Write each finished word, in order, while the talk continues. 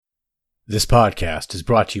This podcast is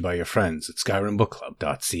brought to you by your friends at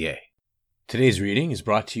SkyrimBookClub.ca. Today's reading is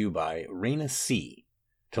brought to you by Raina C.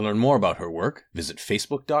 To learn more about her work, visit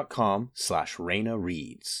facebook.com/Raina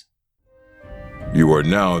Reads. You are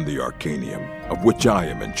now in the Arcanium, of which I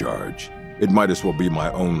am in charge. It might as well be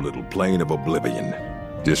my own little plane of oblivion.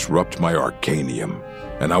 Disrupt my Arcanium,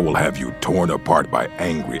 and I will have you torn apart by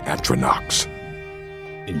angry Atronachs.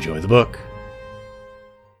 Enjoy the book.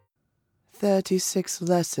 36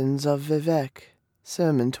 Lessons of Vivec,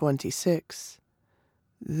 Sermon 26.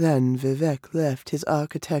 Then Vivec left his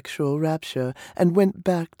architectural rapture and went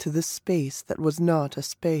back to the space that was not a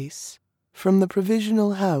space. From the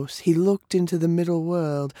provisional house he looked into the middle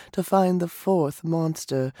world to find the fourth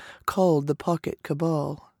monster, called the Pocket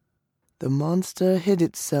Cabal. The monster hid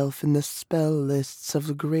itself in the spell lists of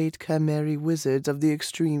the great chimeri wizards of the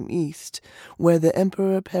extreme east, where the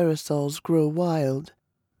Emperor parasols grow wild.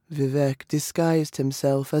 Vivec disguised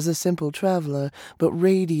himself as a simple traveler, but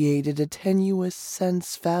radiated a tenuous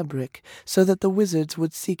sense fabric so that the wizards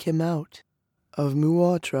would seek him out. Of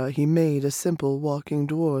Muatra he made a simple walking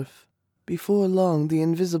dwarf. Before long the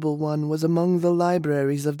Invisible One was among the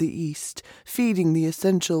libraries of the East, feeding the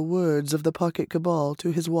essential words of the Pocket Cabal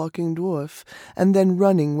to his walking dwarf, and then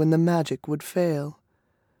running when the magic would fail.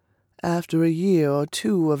 After a year or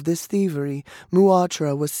two of this thievery,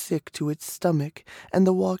 Muatra was sick to its stomach, and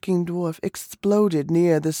the walking dwarf exploded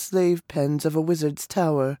near the slave pens of a wizard's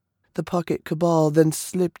tower. The Pocket Cabal then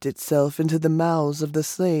slipped itself into the mouths of the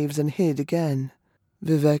slaves and hid again.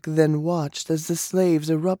 Vivec then watched as the slaves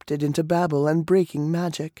erupted into babble and breaking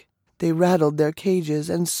magic. They rattled their cages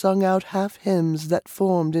and sung out half-hymns that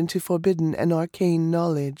formed into forbidden and arcane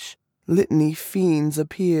knowledge. Litany fiends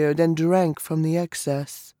appeared and drank from the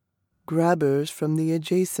excess. Grabbers from the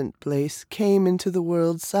adjacent place came into the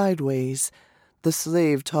world sideways, the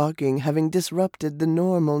slave talking having disrupted the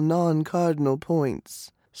normal non-cardinal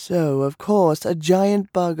points. So, of course, a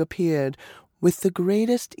giant bug appeared, with the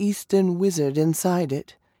greatest Eastern wizard inside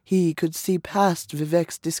it. He could see past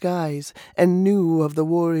Vivec's disguise, and knew of the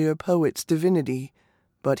warrior poet's divinity,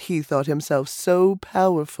 but he thought himself so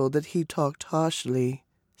powerful that he talked harshly.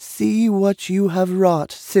 "See what you have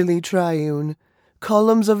wrought, silly Triune.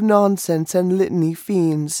 Columns of nonsense and litany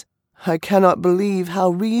fiends. I cannot believe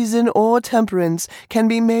how reason or temperance can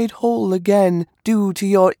be made whole again due to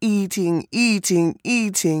your eating.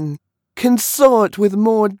 Consort with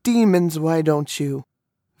more demons, why don't you?"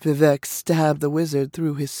 Vivec stabbed the wizard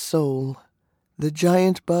through his soul. The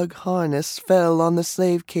giant bug harness fell on the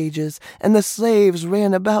slave cages, and the slaves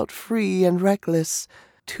ran about free and reckless,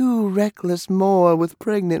 too reckless more with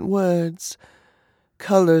pregnant words.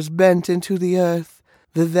 Colors bent into the earth.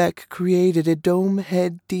 Vivec created a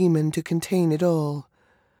dome-head demon to contain it all.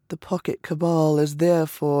 The Pocket Cabal is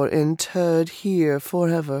therefore interred here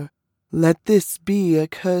forever. Let this be a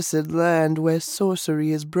cursed land where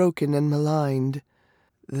sorcery is broken and maligned.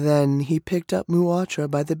 Then he picked up Muatra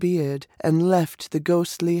by the beard and left the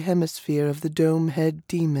ghostly hemisphere of the dome-head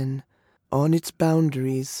demon. On its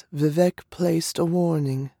boundaries, Vivec placed a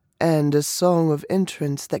warning and a song of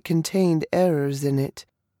entrance that contained errors in it.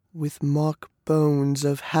 With mock bones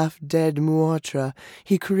of half-dead Muatra,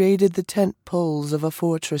 he created the tent poles of a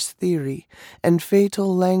fortress theory, and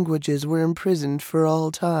fatal languages were imprisoned for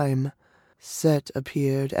all time. Set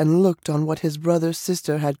appeared and looked on what his brother's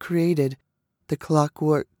sister had created. The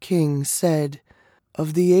Clockwork King said,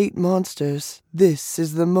 "Of the 8 monsters, this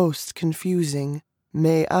is the most confusing.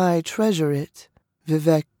 May I treasure it?"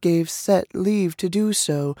 Vivec gave Set leave to do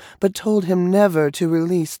so, but told him never to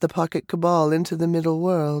release the Pocket Cabal into the middle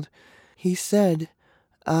world. He said,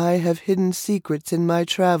 "I have hidden secrets in my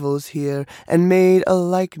travels here, and made a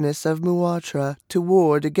likeness of Muatra to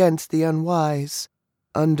ward against the unwise.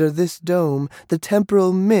 Under this dome, the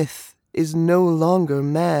temporal myth is no longer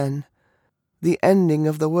man." The ending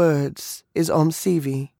of the words is Omsivi.